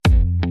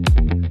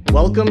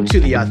Welcome to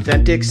the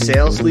Authentic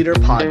Sales Leader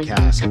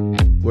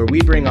Podcast, where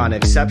we bring on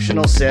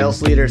exceptional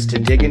sales leaders to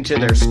dig into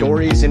their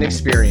stories and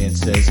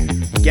experiences,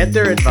 get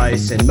their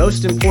advice, and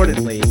most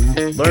importantly,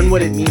 learn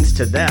what it means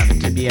to them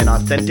to be an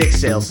authentic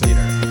sales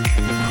leader.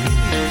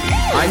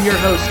 I'm your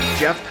host,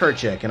 Jeff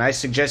Kerchick, and I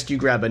suggest you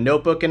grab a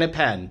notebook and a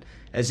pen,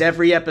 as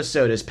every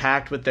episode is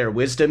packed with their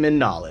wisdom and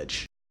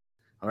knowledge.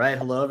 All right.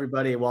 Hello,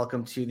 everybody.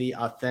 Welcome to the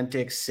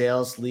Authentic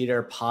Sales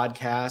Leader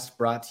Podcast,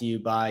 brought to you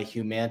by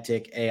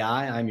Humantic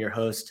AI. I'm your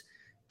host,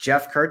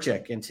 Jeff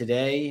Kerchick, and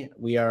today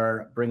we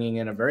are bringing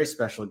in a very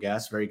special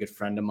guest, very good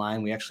friend of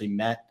mine. We actually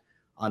met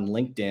on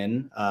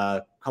LinkedIn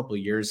a couple of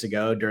years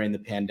ago during the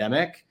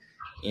pandemic,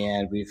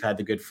 and we've had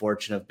the good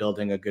fortune of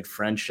building a good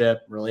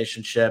friendship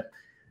relationship.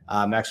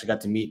 Actually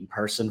got to meet in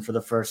person for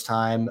the first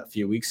time a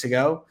few weeks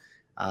ago.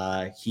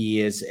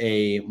 He is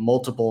a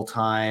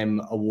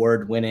multiple-time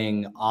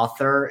award-winning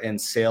author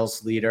and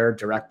sales leader,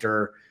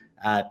 director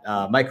at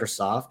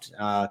Microsoft,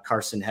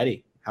 Carson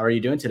Heady. How are you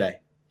doing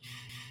today?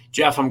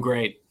 Jeff, I'm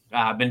great.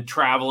 I've been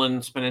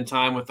traveling, spending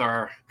time with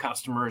our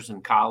customers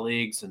and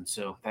colleagues, and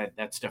so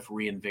that stuff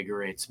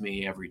reinvigorates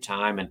me every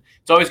time. And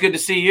it's always good to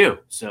see you.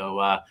 So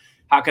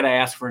how could I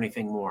ask for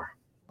anything more?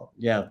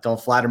 Yeah, don't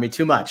flatter me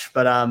too much,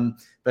 but I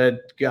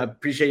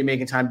appreciate you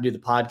making time to do the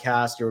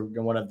podcast. You're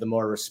one of the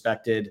more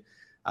respected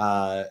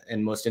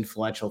and most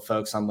influential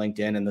folks on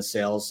LinkedIn in the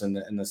sales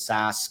and the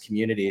SaaS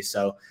community.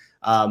 So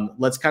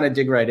let's kind of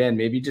dig right in.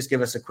 Maybe just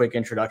give us a quick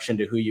introduction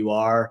to who you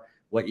are,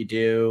 what you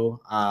do.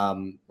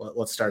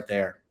 Let's start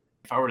there.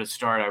 If I were to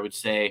start, I would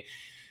say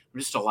I'm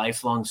just a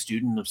lifelong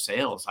student of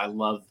sales. I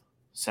love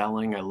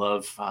selling. I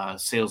love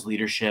sales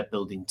leadership,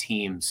 building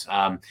teams.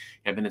 I've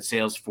been in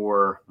sales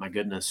for,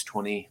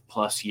 20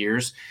 plus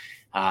years.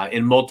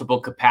 In multiple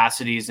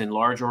capacities in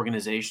large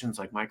organizations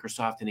like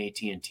Microsoft and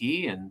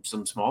AT&T and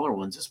some smaller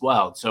ones as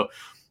well. So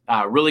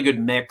really good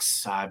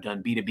mix. I've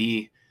done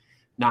B2B,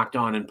 knocked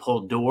on and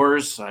pulled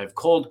doors. I've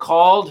cold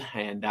called,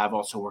 and I've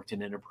also worked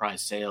in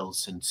enterprise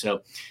sales. And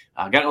so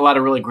I've gotten a lot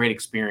of really great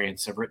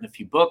experience. I've written a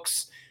few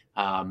books.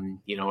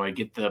 I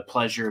get the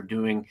pleasure of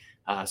doing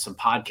some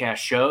podcast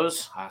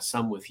shows,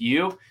 some with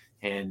you,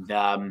 and,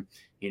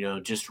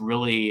 just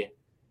really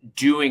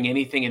doing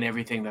anything and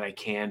everything that I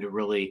can to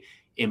really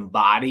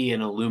embody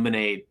and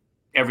illuminate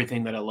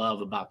everything that I love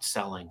about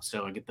selling.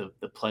 So I get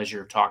the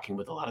pleasure of talking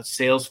with a lot of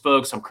sales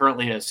folks. I'm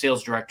currently a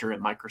sales director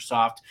at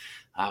Microsoft,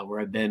 where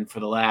I've been for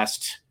the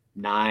last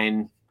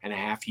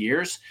 9.5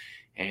 years,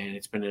 and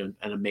it's been an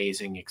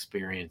amazing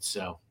experience.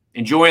 So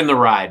enjoying the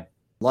ride.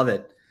 Love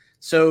it.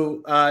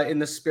 So in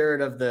the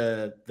spirit of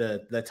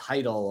the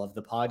title of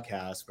the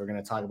podcast, we're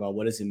going to talk about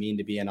what does it mean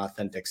to be an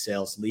authentic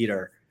sales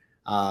leader.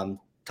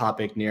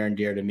 Topic near and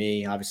dear to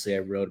me. Obviously, I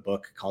wrote a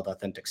book called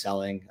Authentic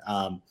Selling.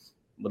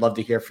 Would love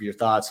to hear for your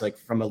thoughts, like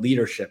from a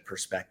leadership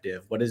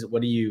perspective. What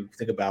do you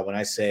think about when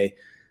I say,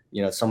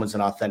 someone's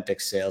an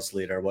authentic sales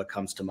leader? What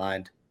comes to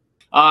mind?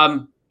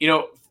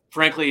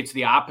 Frankly, it's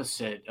the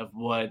opposite of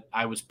what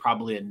I was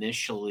probably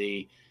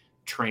initially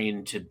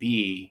trained to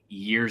be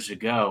years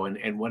ago.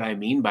 And what I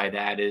mean by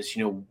that is,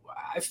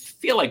 I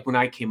feel like when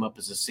I came up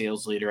as a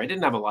sales leader, I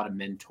didn't have a lot of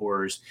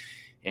mentors.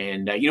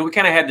 And, we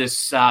kind of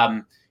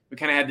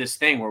had this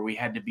thing where we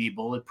had to be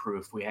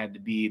bulletproof. We had to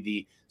be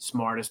the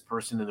smartest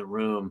person in the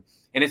room.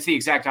 And it's the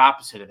exact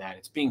opposite of that.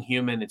 It's being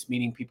human. It's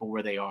meeting people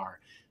where they are.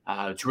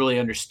 It's really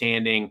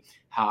understanding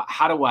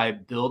how do I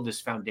build this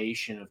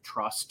foundation of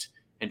trust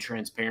and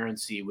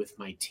transparency with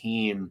my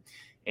team.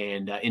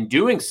 And in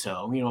doing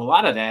so, a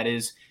lot of that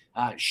is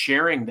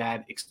sharing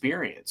that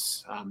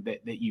experience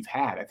that you've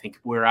had. I think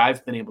where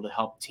I've been able to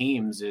help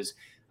teams is,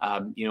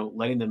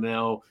 letting them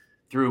know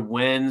through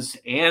wins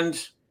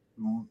and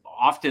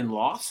often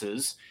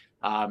losses,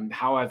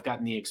 how I've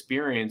gotten the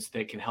experience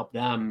that can help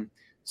them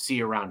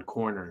see around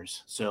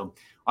corners. So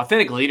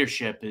authentic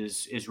leadership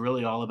is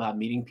really all about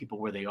meeting people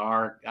where they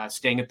are,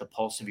 staying at the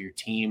pulse of your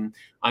team,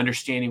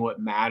 understanding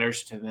what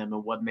matters to them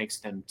and what makes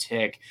them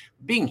tick,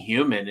 being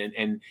human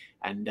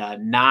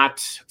and not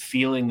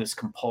feeling this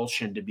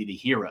compulsion to be the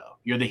hero.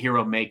 You're the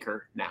hero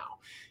maker now.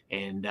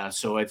 And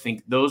so I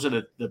think those are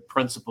the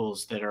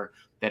principles that are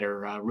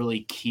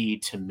really key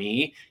to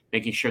me,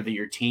 making sure that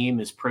your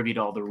team is privy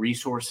to all the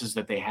resources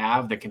that they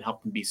have that can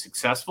help them be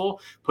successful,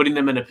 putting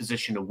them in a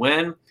position to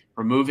win,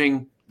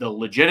 removing the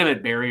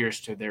legitimate barriers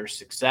to their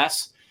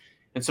success,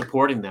 and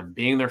supporting them,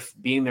 being their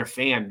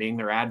fan, being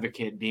their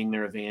advocate, being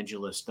their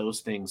evangelist. Those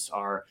things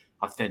are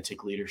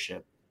authentic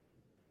leadership.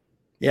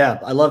 Yeah,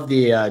 I love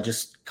the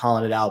just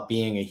calling it out,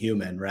 being a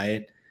human,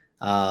 right?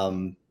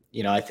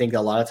 I think a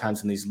lot of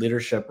times in these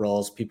leadership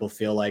roles, people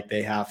feel like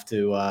they have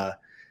to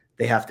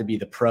be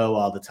the pro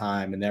all the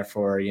time, and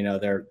therefore,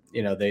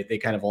 they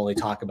kind of only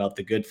talk about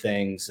the good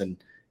things,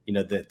 and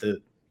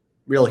the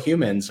real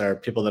humans are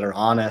people that are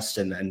honest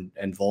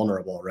and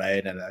vulnerable,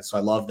 right? And so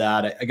I love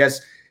that. I guess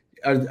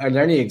are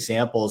there any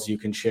examples you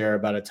can share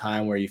about a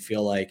time where you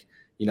feel like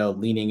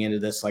leaning into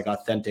this like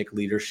authentic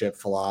leadership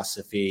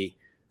philosophy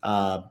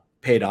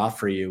paid off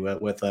for you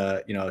with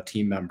a, a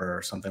team member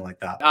or something like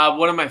that?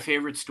 One of my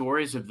favorite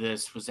stories of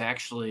this was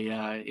actually,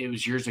 it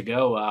was years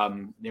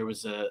ago. There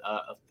was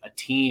a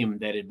team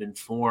that had been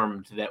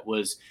formed that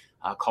was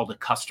called a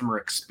customer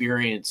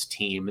experience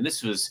team. And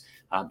this was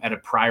at a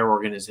prior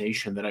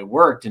organization that I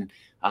worked. And,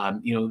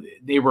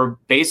 they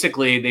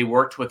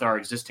worked with our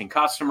existing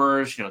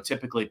customers,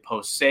 typically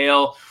post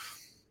sale.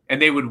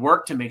 And they would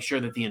work to make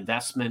sure that the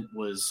investment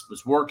was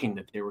working,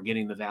 that they were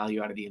getting the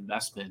value out of the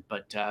investment,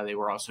 but they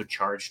were also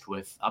charged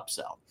with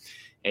upsell.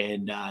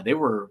 And they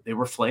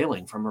were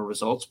flailing from a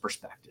results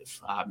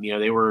perspective.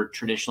 They were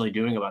traditionally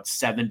doing about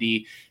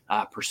 70%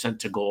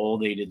 to goal.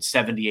 They did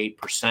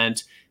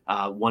 78%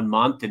 1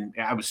 month. And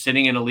I was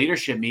sitting in a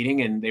leadership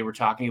meeting, and they were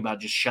talking about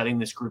just shutting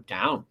this group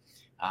down.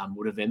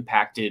 Would have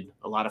impacted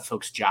a lot of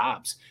folks'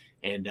 jobs.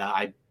 And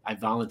I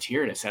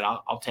volunteered. I said,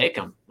 I'll take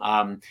them.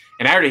 And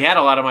I already had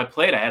a lot on my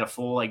plate. I had a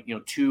full,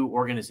 2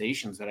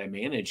 organizations that I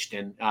managed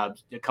and a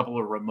couple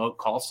of remote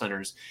call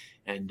centers.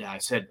 And I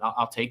said,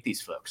 I'll take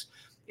these folks.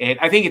 And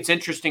I think it's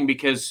interesting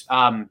because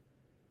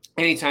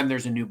anytime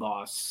there's a new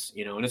boss,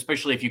 and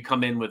especially if you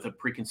come in with a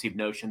preconceived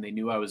notion, they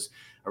knew I was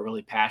a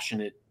really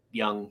passionate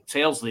young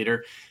sales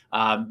leader.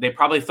 They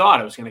probably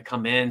thought I was going to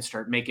come in,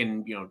 start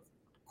making,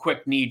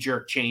 quick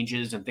knee-jerk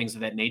changes and things of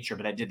that nature,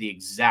 but I did the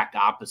exact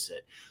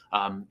opposite.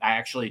 I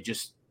actually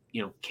just,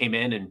 came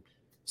in and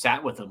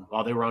sat with them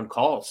while they were on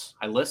calls.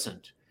 I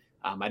listened.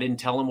 I didn't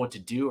tell them what to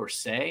do or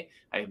say.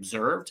 I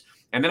observed,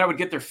 and then I would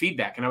get their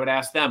feedback, and I would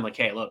ask them, like,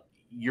 "Hey, look,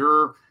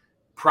 you're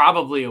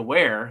probably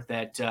aware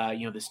that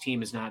this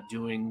team is not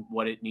doing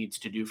what it needs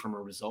to do from a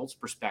results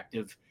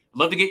perspective. I'd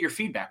love to get your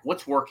feedback.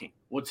 What's working?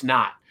 What's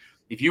not?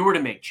 If you were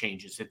to make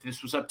changes, if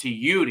this was up to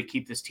you to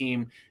keep this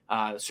team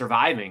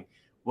surviving,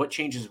 what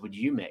changes would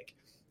you make?"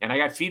 And I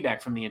got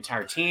feedback from the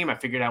entire team. I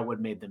figured out what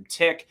made them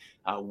tick.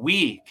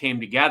 We came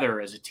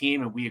together as a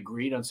team, and we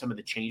agreed on some of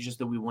the changes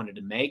that we wanted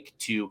to make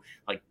to,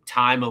 like,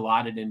 time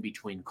allotted in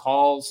between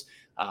calls,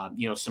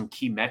 some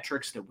key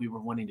metrics that we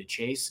were wanting to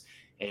chase.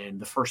 And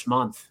the first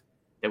month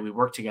that we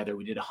worked together,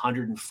 we did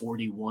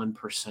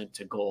 141%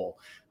 to goal.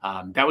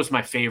 That was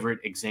my favorite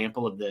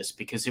example of this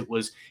because it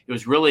was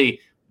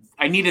really,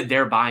 I needed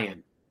their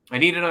buy-in. I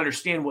needed to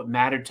understand what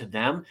mattered to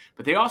them,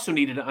 but they also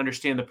needed to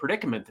understand the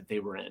predicament that they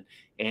were in,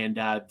 and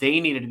they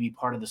needed to be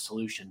part of the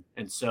solution.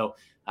 And so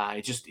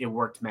it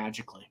worked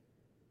magically.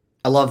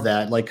 I love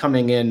that. Like,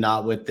 coming in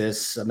not with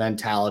this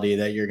mentality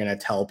that you're going to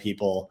tell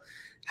people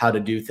how to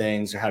do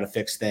things or how to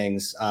fix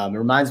things. It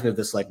reminds me of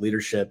this, like,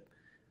 leadership.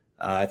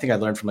 I think I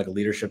learned from, like, a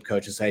leadership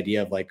coach, this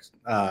idea of, like,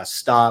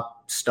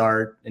 stop,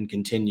 start, and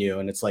continue.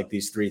 And it's like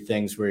these 3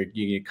 things where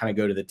you kind of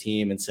go to the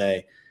team and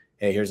say,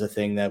 hey, here's a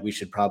thing that we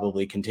should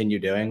probably continue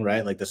doing,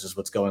 right? Like, this is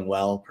what's going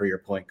well, per your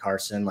point,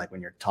 Carson. Like, when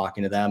you're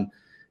talking to them,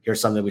 here's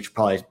something we should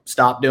probably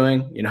stop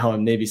doing,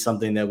 and maybe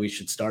something that we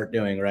should start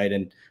doing, right?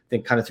 And I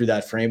think kind of through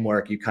that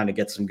framework, you kind of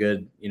get some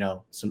good,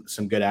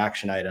 some good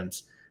action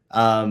items.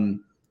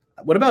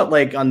 What about,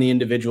 like, on the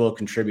individual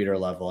contributor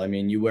level? I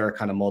mean, you wear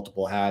kind of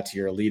multiple hats.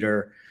 You're a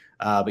leader,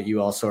 but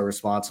you also are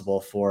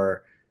responsible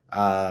for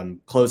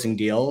closing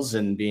deals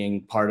and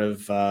being part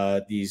of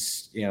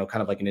these,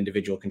 kind of like an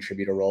individual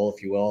contributor role,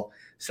 if you will.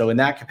 So in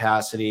that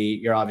capacity,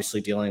 you're obviously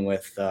dealing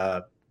with,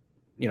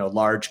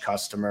 large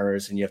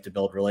customers, and you have to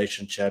build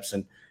relationships.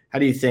 And how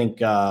do you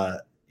think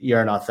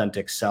you're an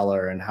authentic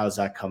seller, and how does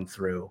that come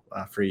through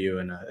for you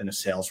in a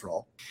sales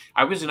role?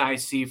 I was an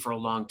IC for a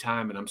long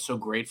time, and I'm so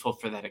grateful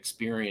for that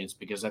experience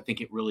because I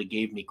think it really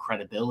gave me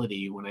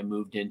credibility when I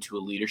moved into a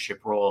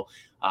leadership role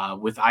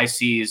with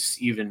ICs,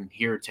 even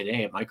here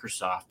today at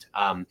Microsoft,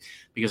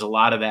 because a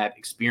lot of that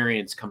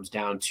experience comes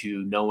down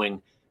to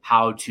knowing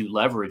how to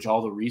leverage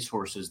all the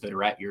resources that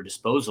are at your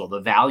disposal,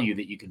 the value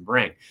that you can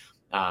bring.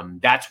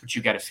 That's what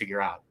you got to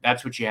figure out.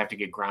 That's what you have to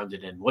get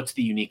grounded in. What's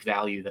the unique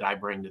value that I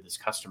bring to this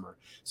customer?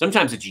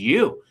 Sometimes it's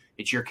you.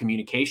 It's your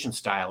communication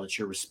style. It's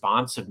your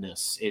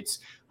responsiveness. It's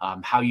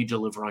how you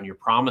deliver on your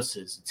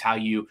promises. It's how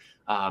you,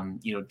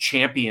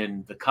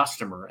 champion the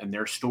customer and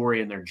their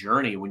story and their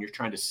journey when you're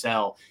trying to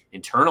sell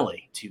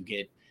internally to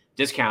get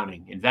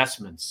discounting,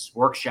 investments,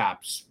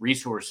 workshops,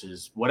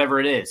 resources, whatever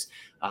it is.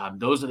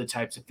 Those are the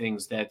types of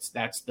things that's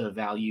the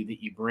value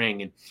that you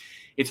bring. And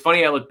it's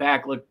funny, I look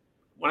back,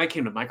 when I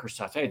came to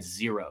Microsoft, I had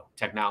 0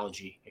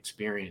 technology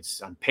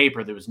experience. On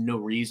paper, there was no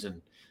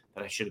reason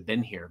that I should have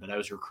been here, but I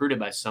was recruited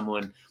by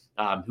someone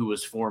who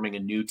was forming a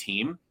new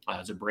team. It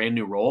was a brand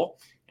new role,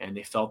 and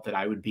they felt that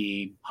I would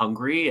be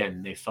hungry,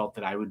 and they felt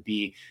that I would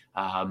be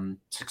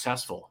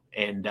successful.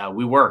 And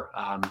we were,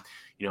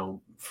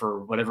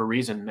 for whatever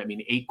reason,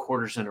 8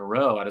 quarters in a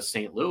row out of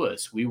St.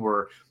 Louis, we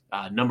were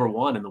number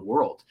 1 in the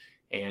world.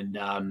 And,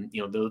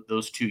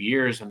 those 2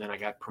 years, and then I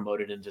got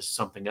promoted into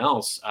something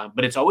else.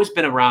 But it's always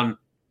been around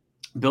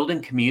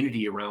building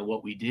community around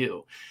what we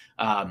do.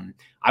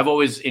 I've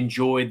always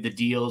enjoyed the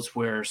deals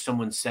where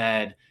someone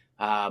said,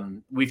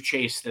 we've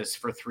chased this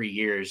for 3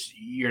 years.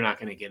 You're not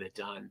going to get it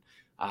done.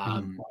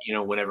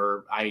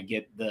 Whenever I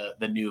get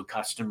the new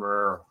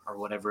customer or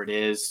whatever it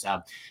is.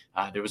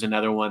 There was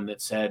another one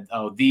that said,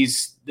 oh,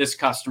 this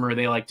customer,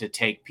 they like to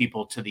take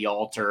people to the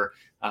altar,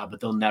 but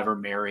they'll never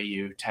marry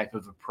you type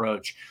of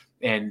approach.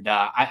 And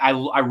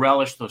I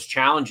relish those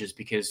challenges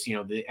because,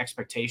 the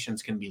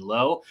expectations can be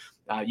low.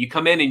 You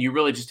come in and you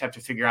really just have to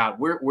figure out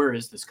where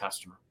is this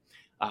customer?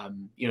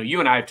 You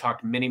and I have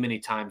talked many, many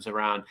times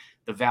around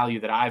the value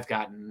that I've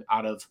gotten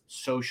out of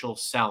social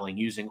selling,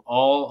 using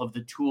all of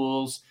the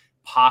tools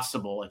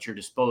possible at your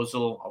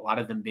disposal, a lot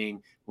of them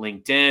being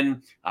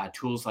LinkedIn,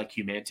 tools like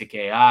Humantic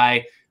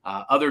AI,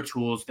 other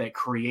tools that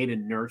create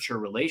and nurture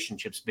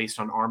relationships based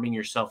on arming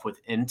yourself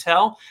with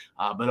intel,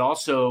 but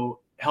also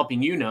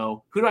helping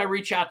who do I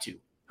reach out to?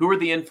 Who are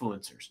the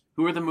influencers?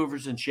 Who are the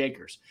movers and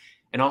shakers?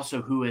 And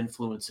also who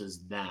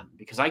influences them?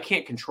 Because I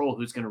can't control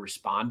who's going to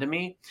respond to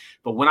me.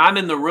 But when I'm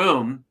in the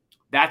room,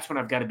 that's when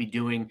I've got to be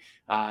doing,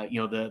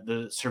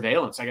 the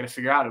surveillance. I got to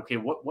figure out, okay,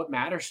 what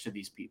matters to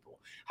these people?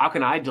 How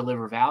can I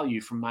deliver value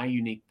from my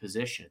unique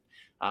position?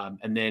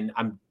 And then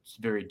I'm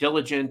very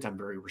diligent. I'm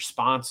very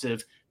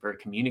responsive, very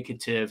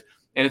communicative.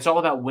 And it's all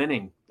about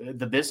winning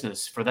the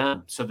business for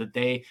them so that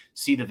they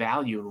see the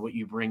value in what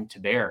you bring to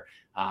bear.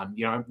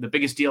 The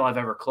biggest deal I've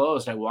ever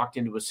closed, I walked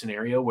into a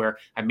scenario where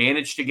I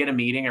managed to get a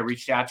meeting. I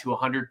reached out to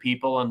 100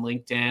 people on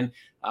LinkedIn,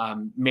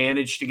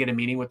 managed to get a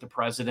meeting with the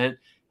president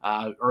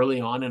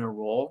early on in a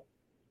role.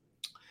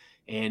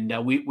 And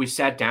we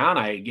sat down.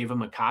 I gave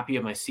him a copy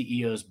of my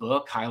CEO's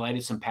book,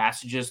 highlighted some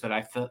passages that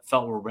I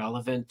felt were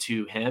relevant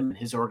to him and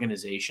his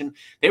organization.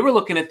 They were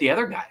looking at the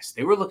other guys.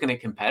 They were looking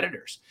at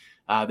competitors.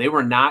 They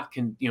were not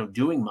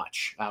doing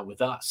much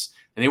with us,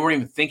 and they weren't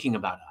even thinking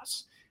about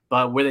us.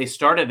 But where they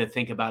started to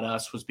think about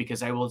us was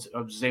because I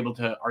was able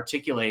to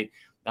articulate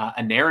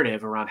a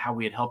narrative around how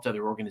we had helped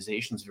other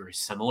organizations very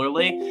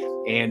similarly,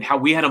 and how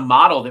we had a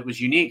model that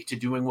was unique to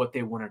doing what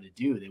they wanted to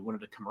do. They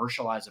wanted to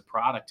commercialize a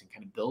product and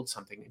kind of build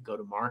something and go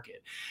to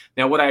market.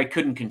 Now, what I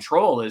couldn't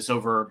control is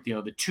over the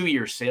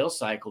 2-year sales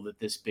cycle that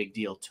this big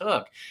deal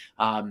took.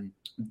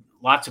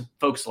 Lots of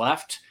folks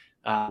left.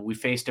 We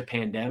faced a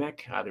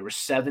pandemic. There were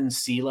 7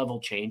 C-level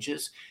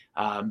changes.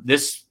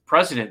 This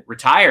president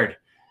retired.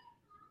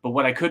 But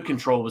what I could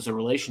control was the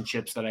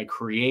relationships that I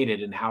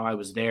created and how I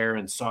was there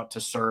and sought to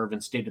serve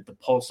and stayed at the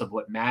pulse of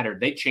what mattered.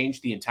 They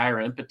changed the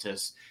entire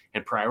impetus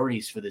and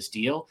priorities for this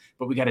deal,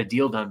 but we got a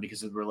deal done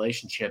because of the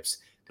relationships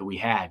that we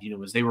had.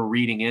 As they were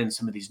reading in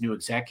some of these new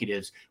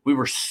executives, we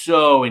were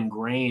so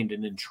ingrained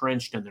and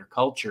entrenched in their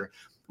culture.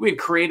 We had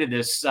created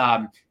this,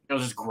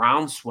 this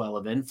groundswell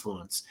of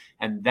influence,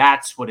 and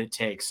that's what it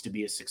takes to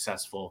be a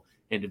successful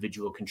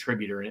individual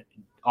contributor, an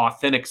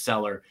authentic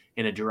seller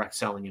in a direct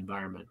selling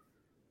environment.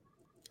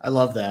 I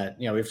love that.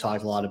 We've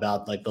talked a lot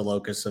about like the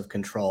locus of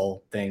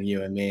control thing,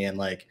 you and me. And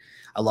like,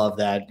 I love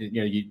that,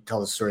 you tell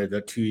the story of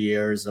the 2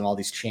 years and all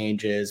these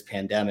changes,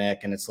 pandemic.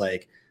 And it's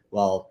like,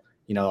 well,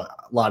 a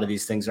lot of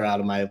these things are out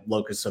of my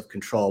locus of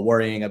control.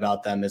 Worrying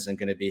about them isn't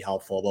going to be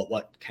helpful, but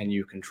what can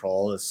you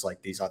control is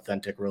like these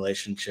authentic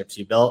relationships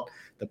you built,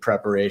 the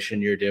preparation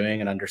you're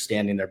doing and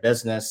understanding their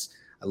business.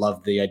 I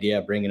love the idea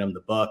of bringing them the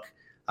book.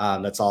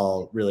 That's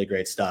all really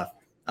great stuff.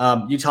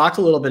 You talked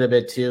a little bit of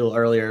it too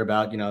earlier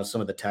about,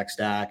 some of the tech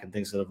stack and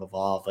things that have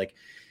evolved. Like,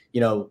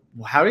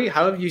 how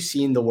have you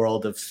seen the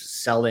world of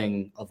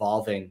selling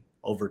evolving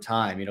over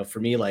time? For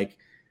me, like,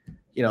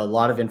 a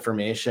lot of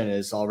information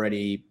is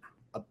already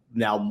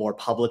now more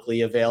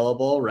publicly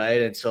available.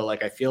 Right. And so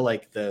like, I feel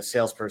like the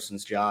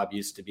salesperson's job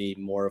used to be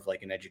more of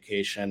like an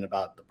education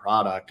about the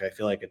product. I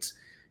feel like it's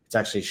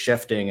actually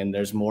shifting, and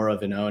there's more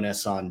of an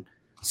onus on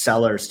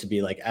sellers to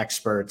be like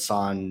experts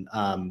on,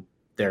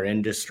 their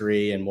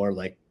industry and more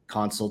like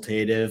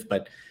consultative.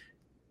 But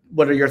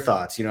what are your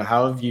thoughts?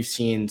 How have you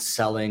seen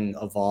selling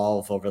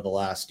evolve over the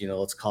last,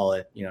 let's call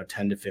it,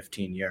 10 to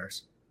 15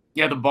 years?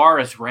 Yeah, the bar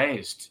is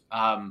raised.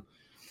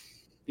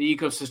 The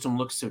ecosystem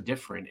looks so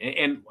different.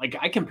 And like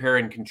I compare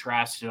and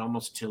contrast it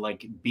almost to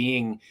like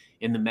being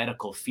in the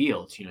medical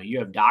field. You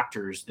have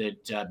doctors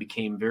that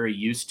became very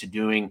used to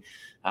doing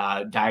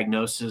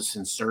diagnosis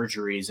and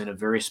surgeries in a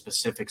very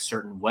specific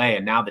certain way.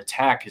 And now the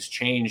tech has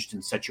changed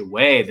in such a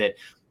way that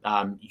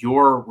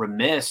you're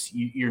remiss,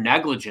 you're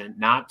negligent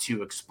not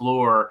to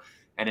explore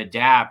and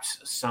adapt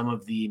some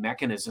of the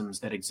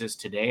mechanisms that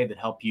exist today that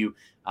help you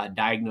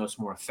diagnose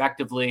more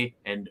effectively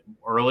and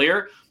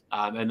earlier.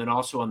 And then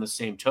also on the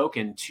same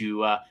token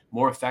to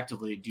more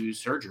effectively do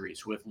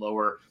surgeries with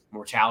lower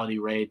mortality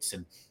rates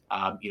and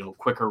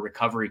quicker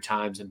recovery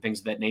times and things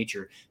of that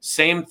nature.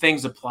 Same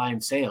things apply in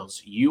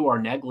sales. You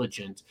are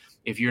negligent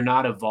if you're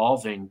not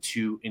evolving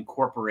to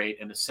incorporate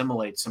and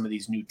assimilate some of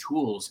these new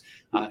tools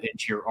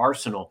into your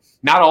arsenal.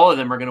 Not all of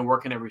them are going to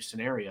work in every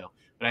scenario,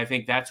 but I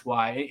think that's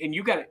why. And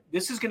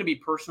this is going to be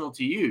personal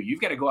to you.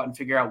 You've got to go out and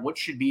figure out what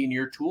should be in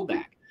your tool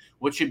bag.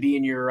 What should be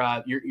in your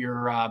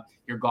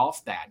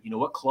golf bag?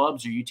 What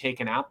clubs are you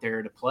taking out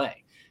there to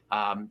play?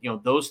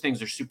 Those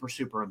things are super,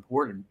 super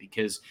important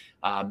because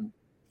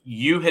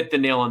you hit the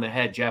nail on the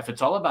head, Jeff.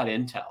 It's all about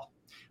intel.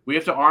 We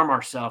have to arm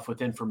ourselves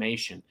with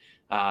information.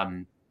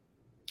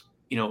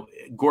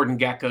 Gordon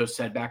Gekko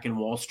said back in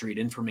Wall Street,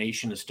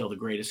 information is still the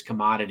greatest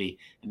commodity,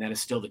 and that is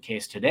still the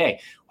case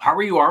today. How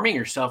are you arming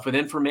yourself with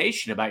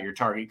information about your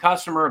target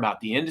customer, about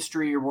the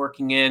industry you're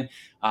working in?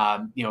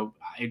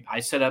 I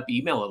set up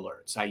email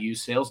alerts. I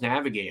use Sales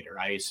Navigator.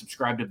 I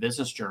subscribe to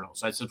business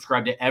journals. I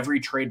subscribe to every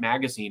trade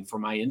magazine for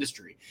my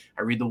industry.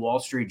 I read the Wall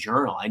Street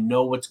Journal. I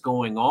know what's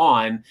going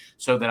on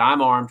so that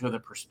I'm armed with a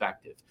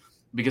perspective,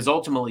 because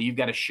ultimately you've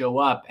got to show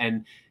up,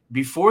 and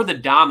before the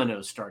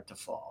dominoes start to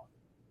fall,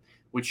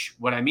 which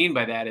what I mean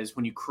by that is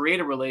when you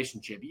create a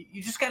relationship,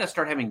 you just got to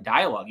start having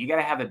dialogue. You got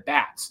to have at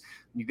bats.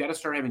 You got to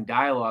start having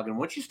dialogue. And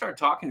once you start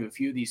talking to a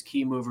few of these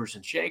key movers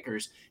and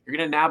shakers, you're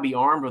going to now be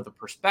armed with a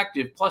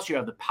perspective. Plus you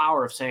have the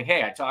power of saying,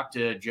 hey, I talked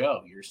to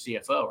Joe, your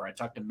CFO, or I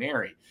talked to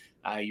Mary,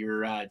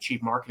 your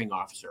chief marketing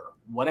officer,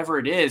 whatever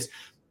it is.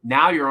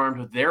 Now you're armed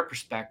with their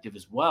perspective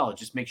as well. It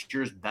just makes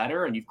yours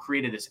better. And you've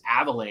created this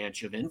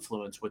avalanche of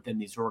influence within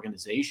these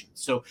organizations.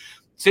 So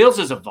sales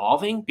is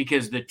evolving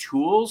because the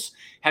tools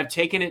have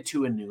taken it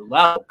to a new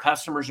level.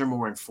 Customers are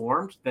more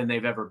informed than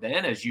they've ever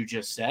been, as you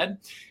just said.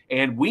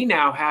 And we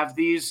now have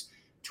these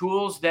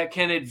tools that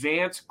can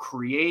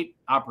create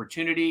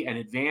opportunity and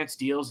advance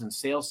deals and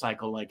sales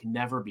cycle like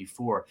never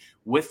before.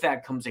 With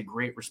that comes a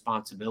great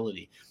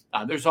responsibility.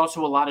 There's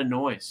also a lot of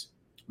noise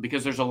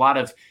because there's a lot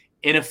of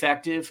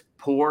ineffective,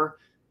 poor,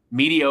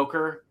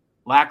 mediocre,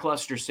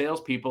 lackluster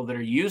salespeople that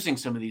are using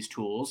some of these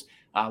tools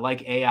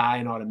like AI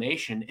and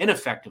automation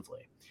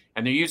ineffectively.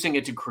 And they're using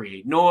it to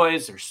create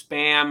noise or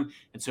spam.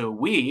 And so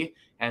we,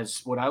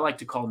 as what I like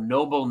to call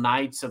noble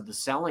knights of the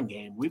selling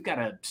game, we've got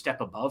to step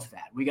above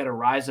that. We got to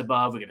rise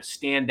above. We got to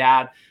stand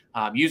out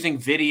using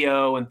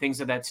video and things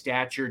of that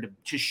stature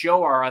to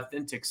show our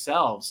authentic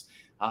selves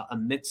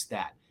amidst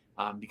that.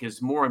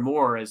 Because more and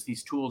more as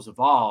these tools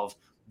evolve,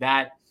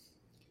 that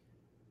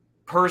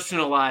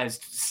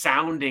personalized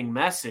sounding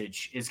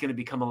message is going to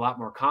become a lot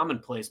more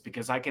commonplace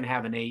because I can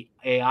have an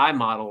AI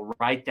model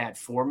write that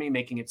for me,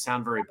 making it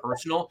sound very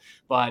personal.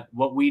 But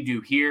what we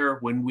do here,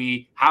 what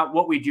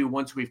we do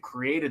once we've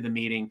created the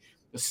meeting,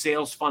 the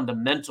sales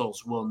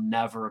fundamentals will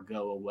never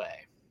go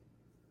away.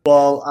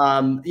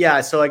 Well,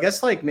 yeah. So I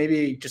guess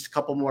maybe just a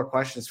couple more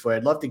questions for you.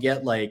 I'd love to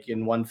get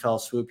in one fell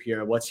swoop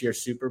here. What's your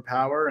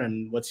superpower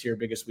and what's your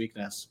biggest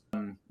weakness?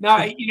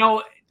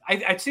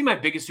 I'd say my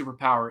biggest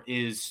superpower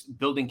is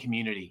building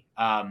community.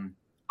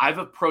 I've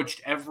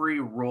approached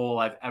every role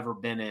I've ever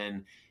been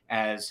in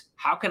as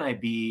how can I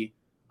be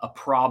a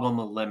problem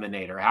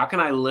eliminator? How can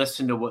I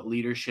listen to what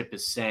leadership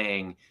is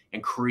saying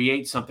and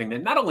create something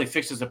that not only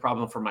fixes the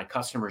problem for my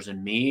customers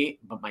and me,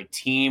 but my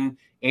team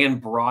and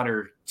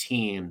broader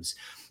teams?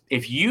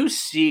 If you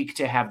seek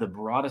to have the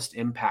broadest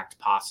impact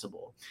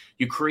possible,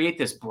 you create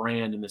this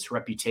brand and this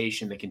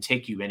reputation that can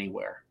take you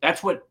anywhere.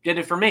 That's what did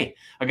it for me.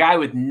 A guy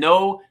with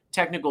no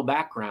technical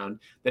background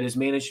that has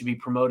managed to be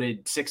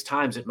promoted 6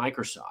 times at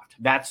Microsoft.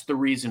 That's the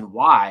reason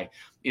why,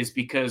 is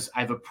because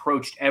I've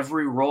approached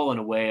every role in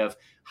a way of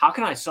how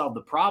can I solve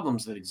the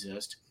problems that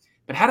exist,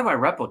 but how do I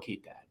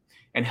replicate that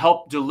and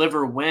help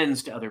deliver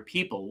wins to other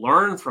people,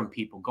 learn from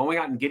people, going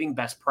out and getting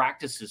best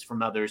practices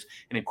from others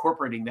and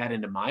incorporating that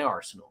into my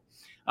arsenal.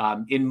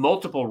 In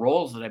multiple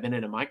roles that I've been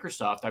in at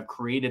Microsoft, I've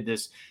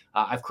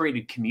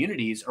created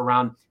communities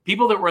around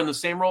people that were in the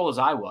same role as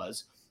I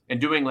was and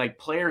doing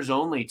players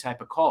only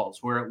type of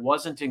calls where it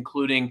wasn't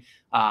including,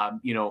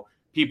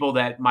 people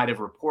that might have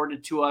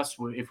reported to us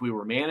if we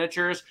were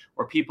managers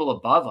or people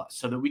above us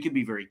so that we could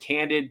be very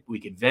candid.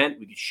 We could vent,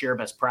 we could share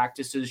best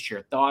practices,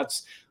 share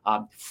thoughts.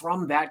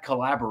 From that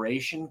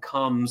collaboration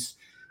comes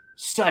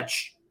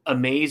such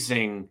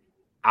amazing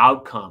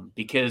outcome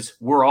because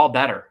we're all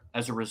better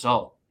as a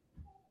result.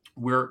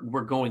 We're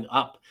going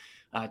up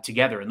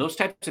together. And those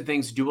types of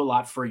things do a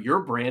lot for your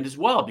brand as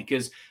well,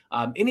 because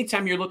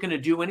anytime you're looking to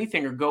do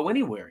anything or go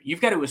anywhere,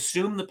 you've got to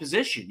assume the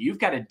position. You've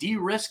got to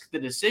de-risk the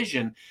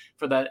decision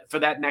for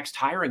that next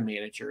hiring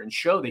manager and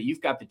show that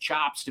you've got the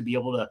chops to be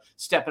able to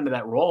step into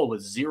that role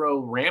with zero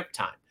ramp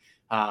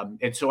time.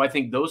 And so I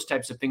think those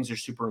types of things are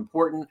super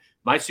important.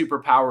 My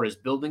superpower is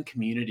building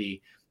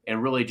community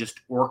and really just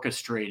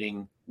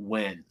orchestrating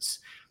wins.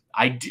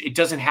 It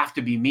doesn't have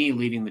to be me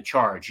leading the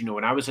charge.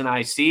 When I was in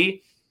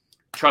IC,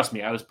 trust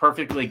me, I was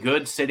perfectly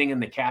good sitting in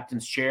the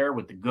captain's chair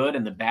with the good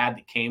and the bad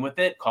that came with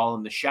it,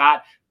 calling the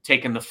shot,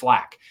 taking the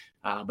flack.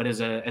 But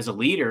as a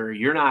leader,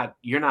 you're not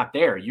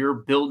there. You're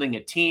building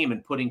a team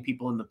and putting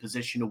people in the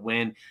position to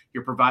win.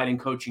 You're providing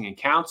coaching and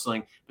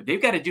counseling, but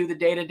they've got to do the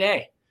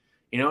day-to-day.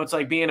 It's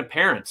like being a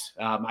parent.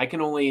 I can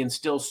only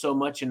instill so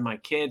much in my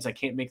kids. I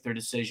can't make their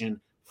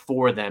decision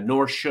for them,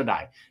 nor should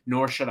I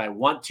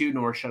want to,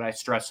 nor should I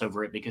stress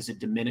over it because it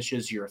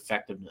diminishes your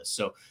effectiveness.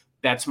 So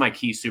that's my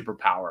key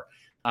superpower.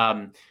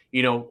 I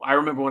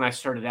remember when I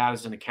started out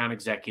as an account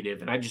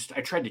executive and I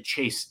tried to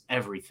chase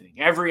everything,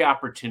 every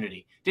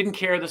opportunity, didn't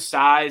care the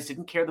size,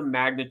 didn't care the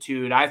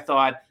magnitude. I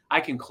thought I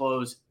can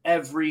close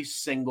every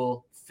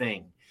single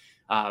thing.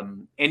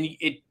 And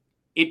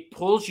it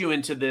pulls you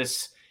into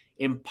this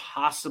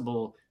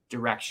impossible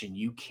direction.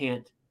 You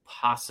can't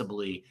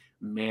possibly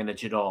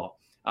manage it all.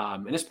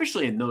 And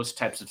especially in those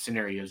types of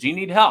scenarios, you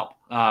need help.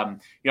 I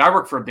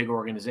work for a big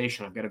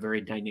organization. I've got a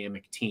very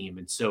dynamic team.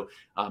 And so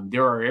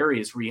there are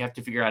areas where you have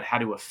to figure out how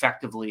to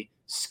effectively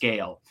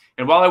scale.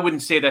 And while I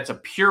wouldn't say that's a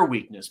pure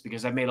weakness,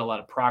 because I've made a lot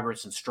of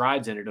progress and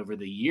strides in it over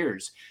the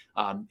years,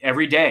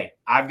 every day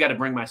I've got to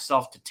bring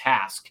myself to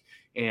task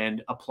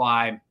and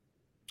apply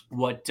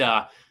what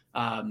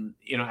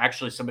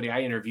actually somebody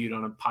I interviewed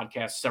on a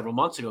podcast several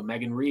months ago,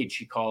 Megan Reed,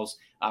 she calls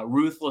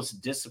ruthless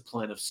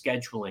discipline of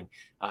scheduling.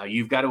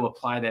 You've got to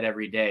apply that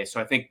every day. So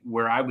I think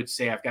where I would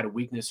say I've got a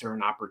weakness or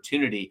an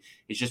opportunity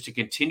is just to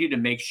continue to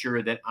make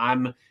sure that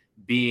I'm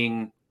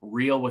being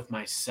real with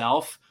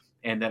myself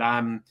and that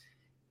I'm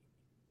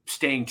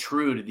staying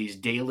true to these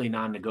daily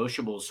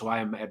non-negotiables. So I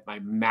am at my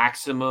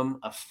maximum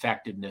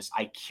effectiveness.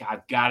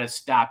 I've got to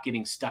stop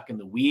getting stuck in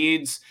the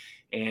weeds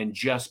and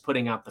just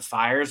putting out the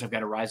fires. I've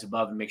got to rise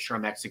above and make sure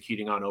I'm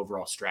executing on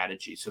overall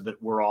strategy so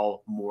that we're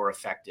all more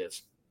effective.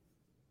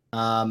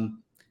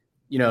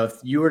 If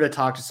you were to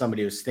talk to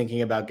somebody who's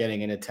thinking about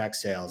getting into tech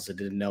sales that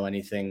didn't know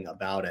anything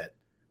about it,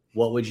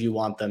 what would you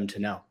want them to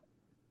know?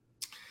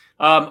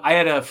 I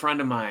had a friend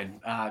of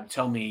mine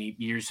tell me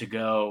years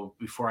ago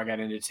before I got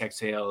into tech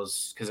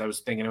sales, because I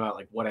was thinking about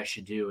like what I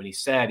should do. And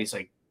he's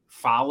like,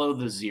 follow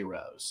the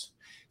zeros.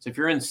 So if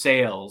you're in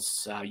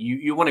sales,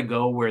 you want to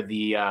go where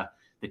the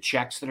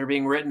checks that are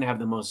being written have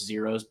the most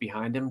zeros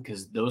behind them,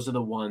 because those are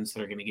the ones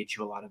that are going to get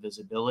you a lot of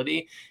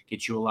visibility,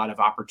 get you a lot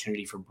of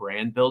opportunity for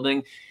brand building,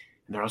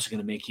 and they're also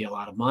going to make you a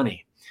lot of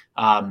money.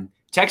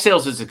 Tech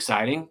sales is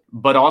exciting,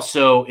 but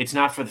also it's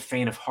not for the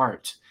faint of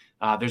heart.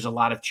 There's a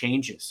lot of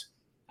changes.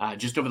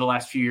 Just over the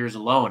last few years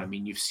alone, I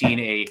mean, you've seen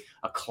a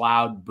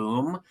cloud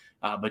boom,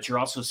 but you're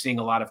also seeing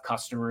a lot of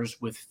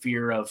customers with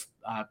fear of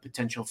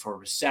potential for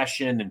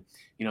recession and,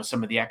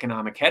 some of the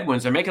economic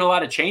headwinds. They're making a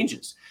lot of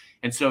changes.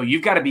 And so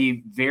you've got to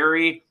be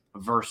very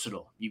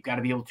versatile. You've got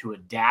to be able to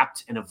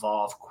adapt and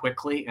evolve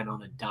quickly and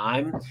on a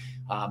dime.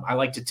 I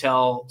like to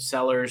tell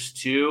sellers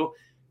too,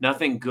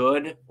 nothing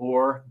good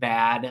or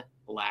bad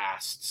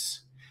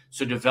lasts.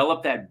 So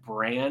develop that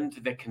brand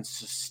that can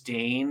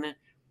sustain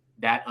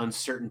that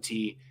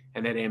uncertainty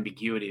and that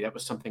ambiguity. That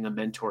was something a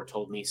mentor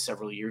told me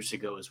several years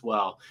ago as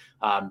well.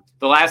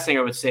 The last thing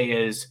I would say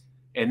is,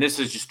 and this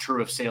is just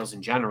true of sales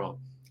in general,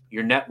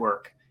 your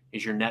network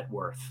is your net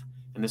worth.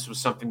 And this was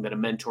something that a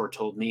mentor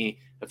told me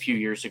a few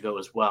years ago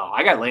as well.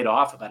 I got laid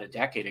off about a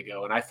decade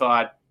ago, and I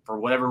thought, for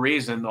whatever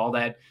reason, all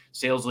that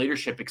sales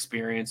leadership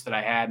experience that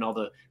I had and all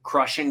the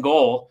crushing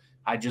goal,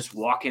 I'd just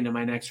walk into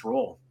my next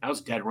role. I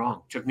was dead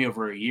wrong. It took me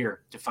over a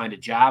year to find a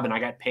job, and I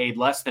got paid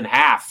less than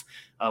half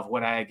of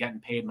what I had gotten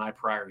paid my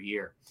prior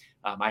year.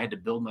 I had to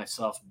build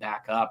myself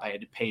back up. I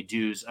had to pay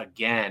dues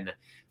again.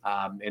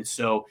 And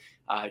so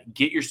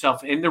get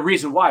yourself, and the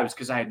reason why was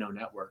because I had no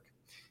network.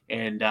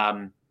 And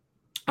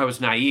I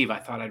was naive. I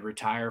thought I'd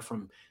retire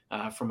from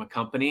a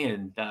company,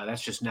 and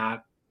that's just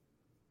not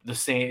the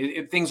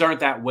same. Things aren't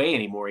that way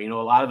anymore.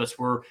 A lot of us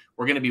we're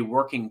going to be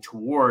working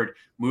toward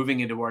moving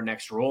into our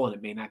next role, and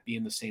it may not be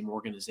in the same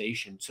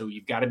organization. So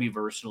you've got to be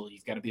versatile.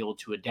 You've got to be able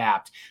to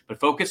adapt,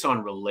 but focus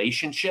on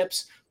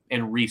relationships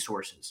and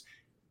resources.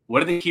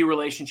 What are the key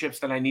relationships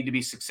that I need to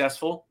be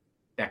successful?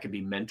 That could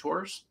be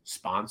mentors,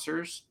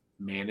 sponsors,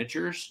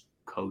 managers,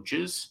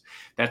 coaches.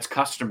 That's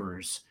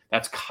customers.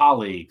 That's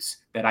colleagues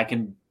that I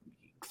can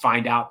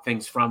find out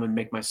things from and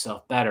make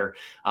myself better.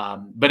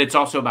 But it's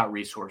also about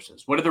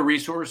resources. What are the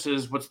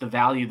resources? What's the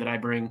value that I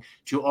bring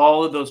to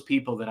all of those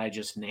people that I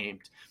just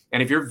named?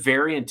 And if you're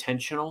very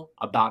intentional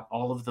about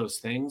all of those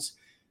things,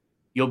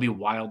 you'll be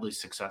wildly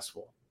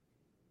successful.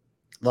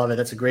 Love it.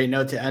 That's a great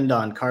note to end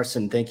on.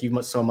 Carson, thank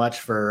you so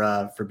much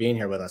for being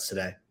here with us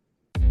today.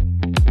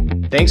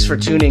 Thanks for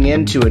tuning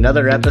in to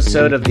another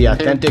episode of the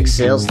Authentic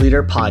Sales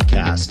Leader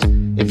Podcast.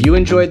 If you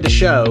enjoyed the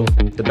show,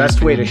 the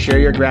best way to share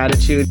your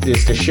gratitude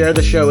is to share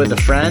the show with a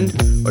friend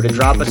or to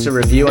drop us a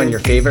review on your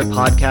favorite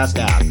podcast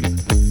app.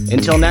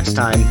 Until next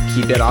time,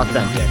 keep it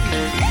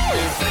authentic.